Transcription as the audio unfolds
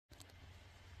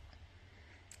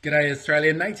G'day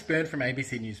Australia, Nate Byrne from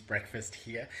ABC News Breakfast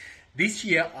here. This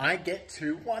year I get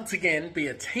to once again be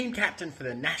a team captain for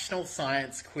the National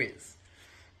Science Quiz,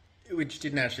 which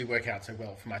didn't actually work out so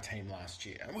well for my team last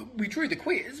year. We drew the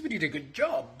quiz, we did a good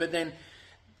job, but then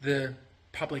the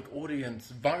public audience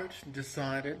vote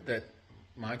decided that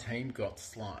my team got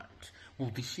slimed.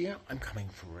 Well, this year I'm coming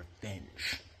for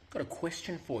revenge. Got a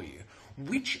question for you.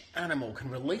 Which animal can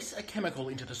release a chemical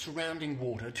into the surrounding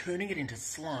water, turning it into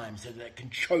slime so that it can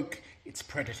choke its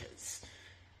predators?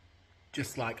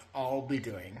 Just like I'll be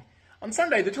doing on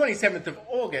Sunday, the 27th of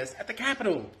August at the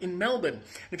Capitol in Melbourne. And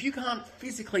if you can't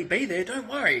physically be there, don't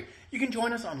worry. You can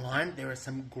join us online. There are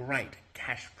some great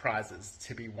cash prizes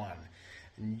to be won.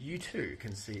 And you too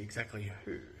can see exactly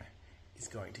who is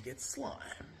going to get slimed.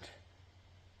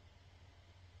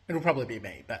 It'll probably be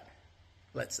me, but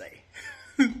let's see.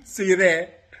 See you there.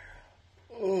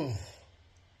 Oh.